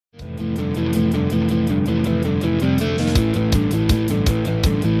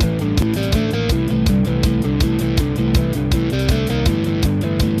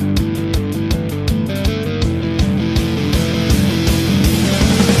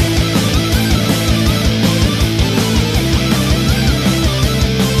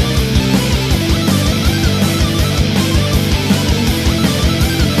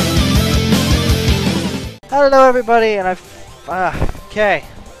Hello everybody, and okay.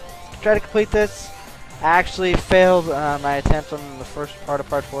 Try to complete this. I actually failed my attempt on the first part of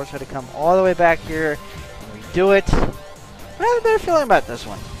part 4, so I had to come all the way back here and redo it. I have a better feeling about this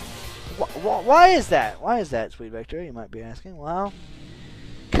one. Why is that? Why is that, Sweet Victor? You might be asking. Well,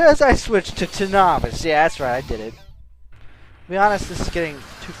 because I switched to novice. Yeah, that's right, I did it. To be honest, this is getting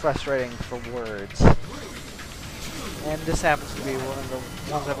too frustrating for words. And this happens to be one of the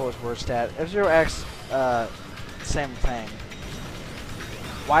ones I've always worst at. F-Zero X, same thing.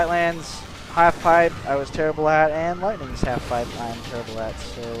 Whitelands, half pipe, I was terrible at, and Lightning's half pipe, I'm terrible at.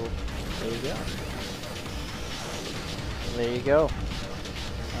 So there you go. There you go.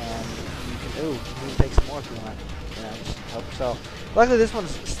 And you can take some more if you want. You know, just help yourself. Luckily, this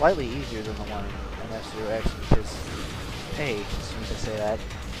one's slightly easier than the one in F-Zero X because, hey, as soon as I say that.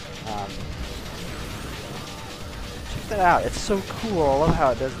 Check that out. It's so cool. I love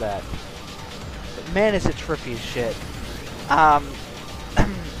how it does that. But man, is it trippy as shit.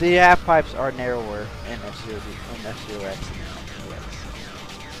 The half pipes are narrower in F-Zero X.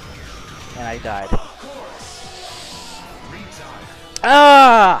 And I died.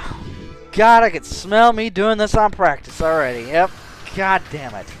 Ah! God, I could smell me doing this on practice already. Yep. God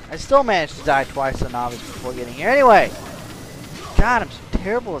damn it. I still managed to die twice in novice before getting here. Anyway. God, I'm so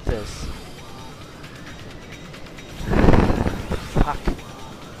terrible at this. Fuck.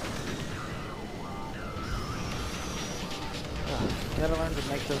 Ugh, gotta learn to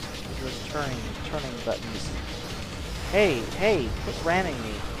make those turning buttons. Hey, quit ramming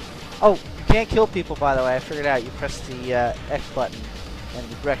me. Oh, you can't kill people, by the way. I figured out. You press the X button in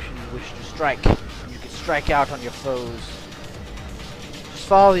the direction you wish to strike. You can strike out on your foes. Just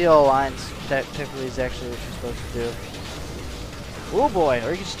follow the yellow lines. That typically is actually what you're supposed to do. Oh boy, or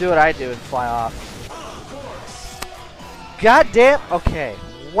you can just do what I do and fly off. God damn. Okay.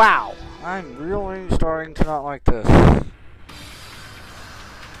 Wow. I'm really starting to not like this.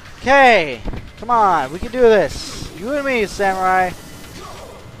 Okay. Come on. We can do this. You and me, Samurai.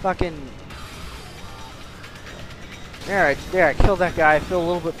 Fucking. There, I killed that guy. I feel a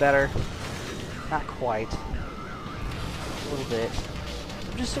little bit better. Not quite. A little bit.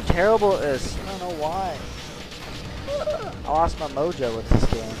 I'm just so terrible at this. I don't know why. I lost my mojo with this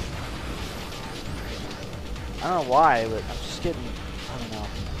game. I don't know why, but I'm just getting. I don't know.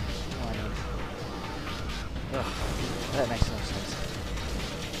 Ugh, that makes no sense.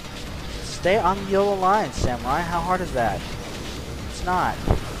 Stay on the yellow line, Samurai. How hard is that? It's not.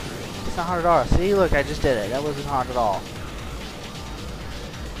 It's not hard at all. See, look, I just did it. That wasn't hard at all.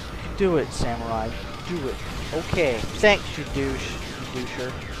 You can do it, Samurai. Do it. Okay. Thanks, you douche. You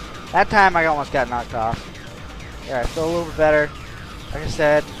doucher. That time I almost got knocked off. Yeah, I feel a little bit better. Like I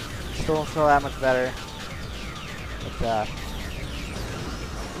said, still don't feel that much better. But, it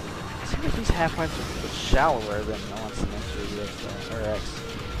seems like these half pipes are a bit shallower than the ones in F-Zero or X.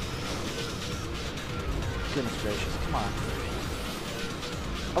 Goodness gracious, come on.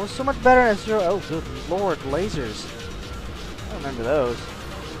 I was so much better in F-Zero. Oh, good lord, lasers. I remember those.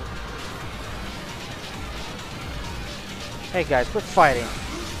 Hey guys, quit fighting.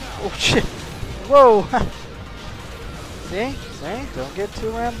 Oh shit. Whoa! See? Don't get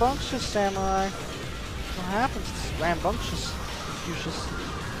too rambunctious, Samurai. What happens to rambunctious? You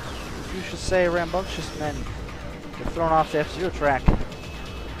should say rambunctious men get thrown off the F-Zero track.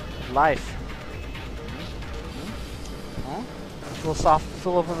 Life. Huh?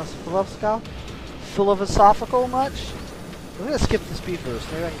 Philosophical much? We're gonna skip the speed boost.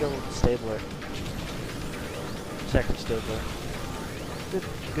 Maybe I can go with the Stabler. Second Stabler.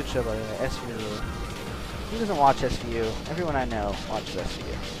 Good show, by the way. SVU. Who doesn't watch SVU? Everyone I know watches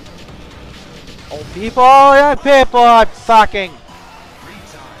SVU. Old people, young people, fucking.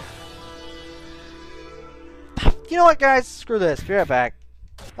 You know what, guys? Screw this. Be right back.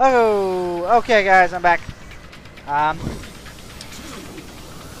 Oh, okay, guys, I'm back. Yeah.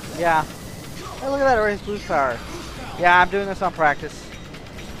 Hey, look at that raised blue power. Yeah, I'm doing this on practice.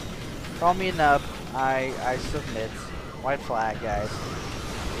 Call me a nub. I submit. White flag, guys.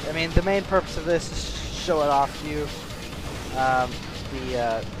 I mean, the main purpose of this is to show it off to you.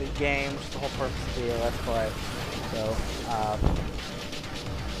 The games, the whole purpose of the Let's Play. So,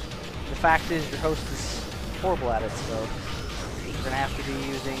 the fact is your host is horrible at it, so you're going to have to be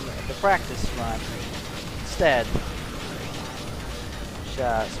using the practice run instead. Which,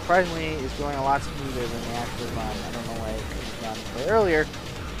 surprisingly, is going a lot smoother than the actual run. I don't know why it was done way earlier,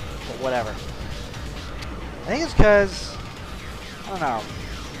 but whatever. I think it's because, I don't know.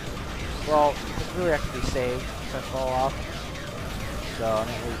 Well, it really have to be saved if I fall off. So I'm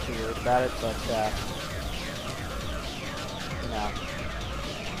not really too worried about it, but, you know,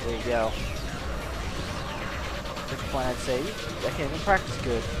 there you go. point, I'd say. I can't even practice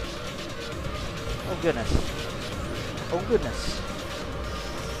good. Oh, goodness. Oh, goodness.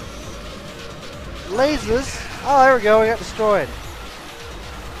 Lasers! Oh, there we go. We got destroyed.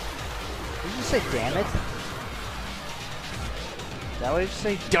 Did you say damn it? Is that what you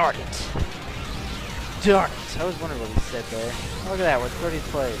say? Darn it. Darn it. I was wondering what he said there. Look at that. We're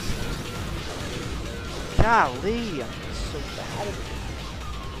 30th place. Golly. I'm so bad at it.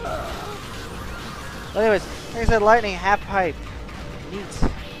 But anyways, like I said, lightning, half pipe. Neat.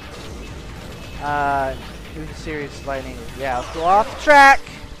 New series lightning. Yeah, let's go off the track.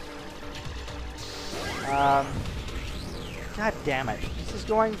 God damn it. This is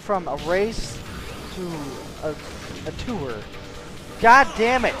going from a race to a tour. God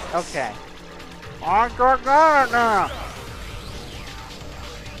damn it. Okay.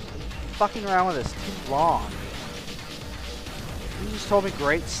 Fucking around with this too long. He just told me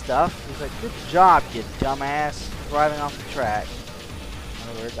great stuff. He's like, good job, you dumbass, driving off the track. In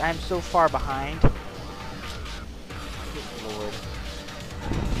other words, I'm so far behind. Good lord.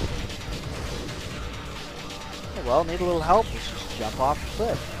 Oh, well, need a little help. Let's just jump off the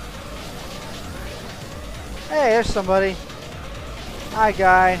cliff. Hey, there's somebody. Hi,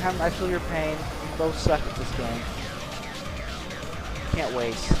 guy. I feel your pain. We both suck at this game. Can't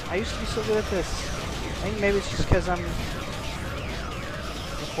wait. I used to be so good at this. I think maybe it's just because I'm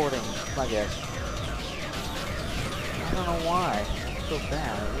recording, I guess. I don't know why. I'm so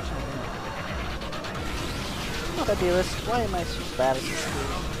bad. I wish I knew. Not fabulous. Why am I so bad at this game?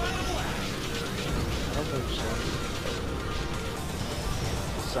 I don't know so.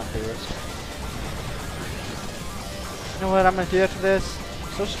 Fabulous. You know what I'm gonna do after this?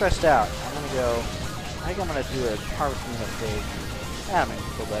 I'm so stressed out. I'm gonna go. I think I'm gonna do a Harvest Moon update. That'll make me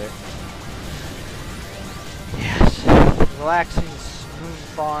feel better. Yes. Relaxing, smooth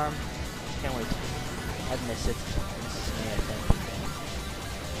farm. Can't wait. I'd miss it. This is me, I think.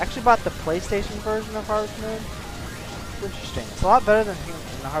 I actually bought the PlayStation version of Harvest Moon. It's interesting. It's a lot better than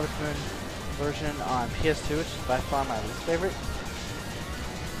the Harvest Moon version on PS2, which is by far my least favorite.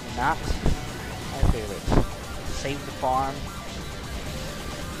 Not my favorite. Save the farm.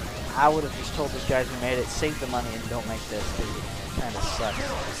 I would have just told those guys who made it, save the money and don't make this, because it kind of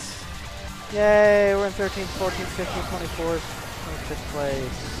sucks. Yay, we're in 13th, 14th, 15th, 24th, 25th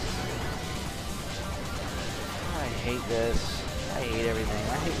place. I hate this. I hate everything.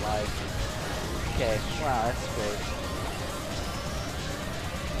 I hate life. Okay, wow, that's great.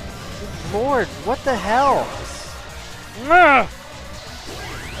 Good lord, what the hell? Ugh!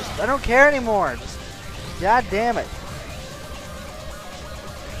 I don't care anymore. Just, god damn it.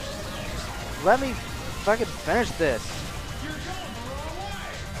 Let me fucking finish this.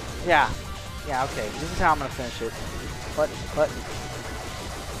 Yeah. Yeah, okay. This is how I'm gonna finish it. Button.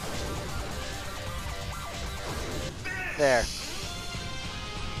 There.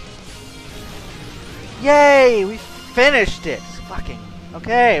 Yay! We finished it! Fucking.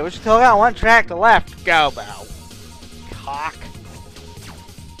 Okay, we still got one track to left. Go, Bow. Cock.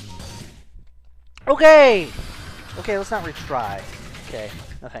 Okay! Okay, let's not retry. Okay,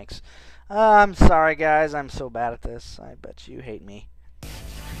 no thanks. I'm sorry, guys. I'm so bad at this. I bet you hate me.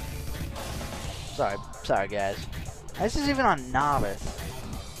 Sorry, guys. This is even on novice.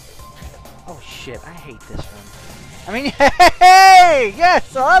 Oh shit! I hate this one. I mean, hey!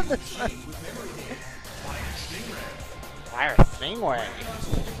 Yes, I love this one. Fire Stingray.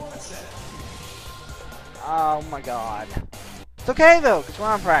 Oh my god. It's okay though, because we're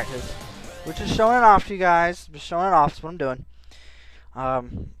on practice. We're just showing it off to you guys. Just showing it off. That's what I'm doing.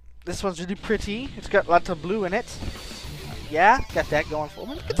 This one's really pretty. It's got lots of blue in it. Yeah, got that going for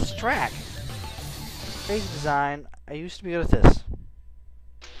me. Look at this track. Crazy design. I used to be good at this.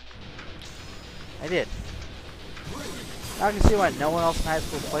 I did. Now I can see why no one else in high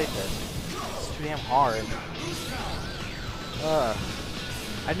school played this. It's too damn hard.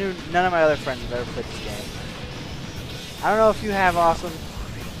 I knew none of my other friends have ever played this game. I don't know if you have, Awesome.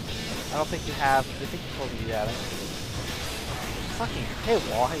 I don't think you have. I think you told me you haven't. Fucking. Hey,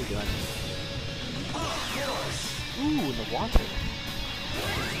 Wall, how you doing? Ooh, in the water.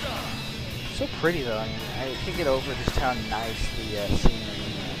 So pretty, though. I mean, I can't get over just how nice the scenery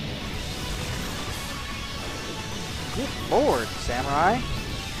is. Good lord, samurai.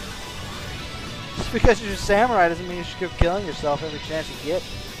 Just because you're a samurai doesn't mean you should go killing yourself every chance you get.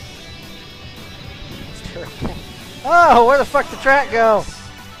 That's terrible. Oh, where the fuck did the track go?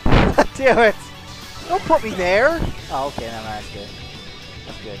 Damn it. Don't put me there. Oh, okay, no, that's good.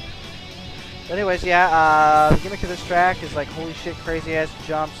 That's good. But anyways, yeah, the gimmick of this track is like, holy shit, crazy ass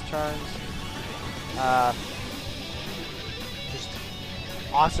jumps, turns. Just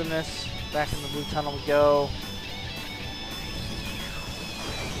awesomeness. Back in the blue tunnel we go.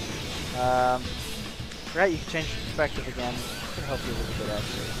 Right, you can change your perspective again. Could help you a little bit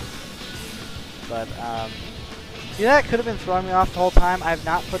actually. But see, that could have been throwing me off the whole time. I have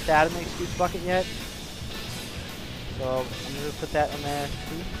not put that in the excuse bucket yet. So I'm gonna put that in there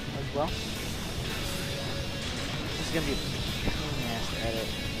too as well. This is gonna be a pain in the ass to edit.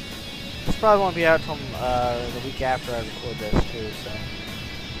 This probably won't be out till the week after I record this too, so.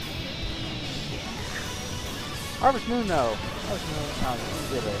 Harvest Moon though. Harvest Moon sounds really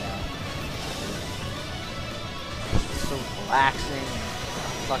good right now. It's so relaxing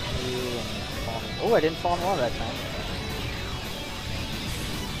and fuck you and falling. Oh, I didn't fall in the water that time.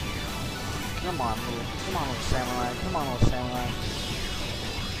 Come on, little samurai. Come on, little samurai.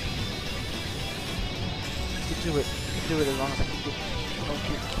 You can do it. You can do it as long as I don't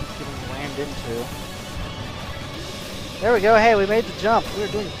keep getting rammed into. There we go. Hey, we made the jump. We're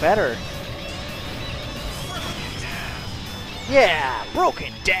doing better. Yeah,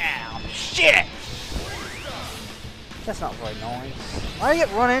 broken down. Shit. That's not right noise. Why do you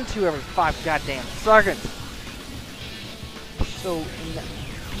get run into every 5 goddamn seconds? So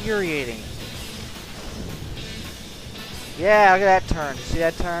infuriating. Yeah, look at that turn. You see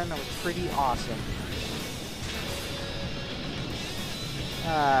that turn? That was pretty awesome.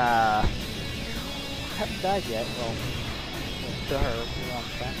 I haven't died yet. Well, to her, we're on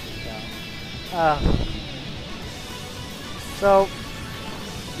fastest down. So,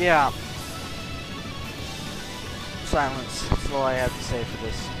 yeah. Silence. That's all I have to say for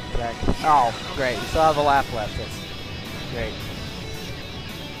this track. Oh, great. We still have a lap left. That's great.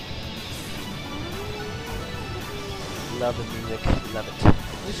 Love the music. Love it.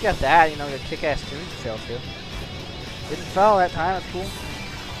 We just got that, you know, we got kick-ass tunes to sail to. Didn't fall that time. That's cool.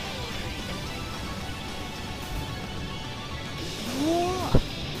 Yeah.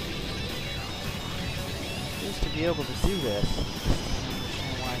 Just to be able to do this. I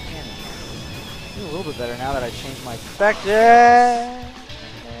don't know why I can't. A little bit better now that I changed my perspective.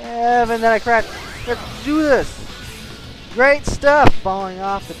 And then I crashed. Let's do this. Great stuff. Falling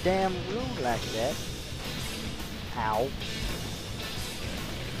off the damn road like that. Ow.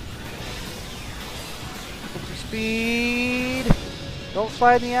 Up to speed. Don't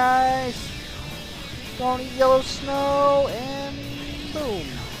slide in the ice. Don't eat yellow snow. And boom.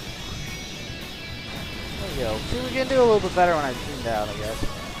 There we go. See, we can do a little bit better when I zoomed out, I guess.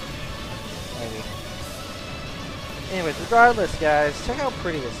 Maybe. Anyways, regardless, guys, check how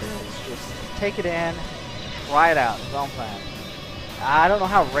pretty this is. Just take it in, try it out. That's all I'm playing. I don't know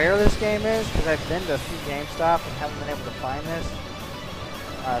how rare this game is, because I've been to a few GameStop and haven't been able to find this.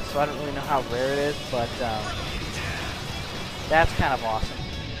 So I don't really know how rare it is, but that's kind of awesome.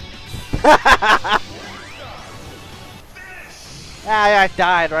 I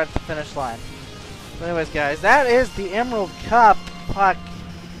died right at the finish line. So anyways, guys, that is the Emerald Cup. Fuck.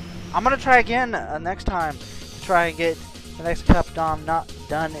 I'm going to try again next time to try and get the next cup done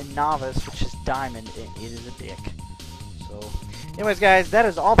in Novice, which is Diamond, and it is a dick. So, anyways, guys, that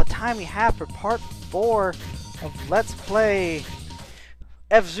is all the time we have for part 4 of Let's Play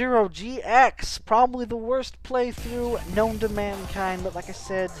F-Zero GX. Probably the worst playthrough known to mankind, but like I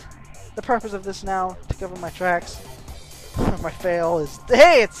said, the purpose of this now, to cover my tracks, my fail is,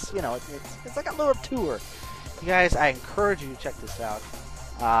 hey, it's, you know, it's like a little tour. You guys, I encourage you to check this out.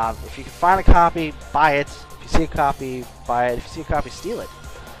 If you can find a copy, buy it. If you see a copy, buy it. If you see a copy, steal it.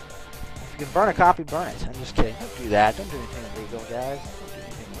 If you can burn a copy, burn it. I'm just kidding. Don't do that. Don't do anything illegal, guys. Don't do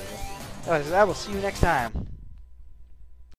anything illegal. Anyways, I will see you next time.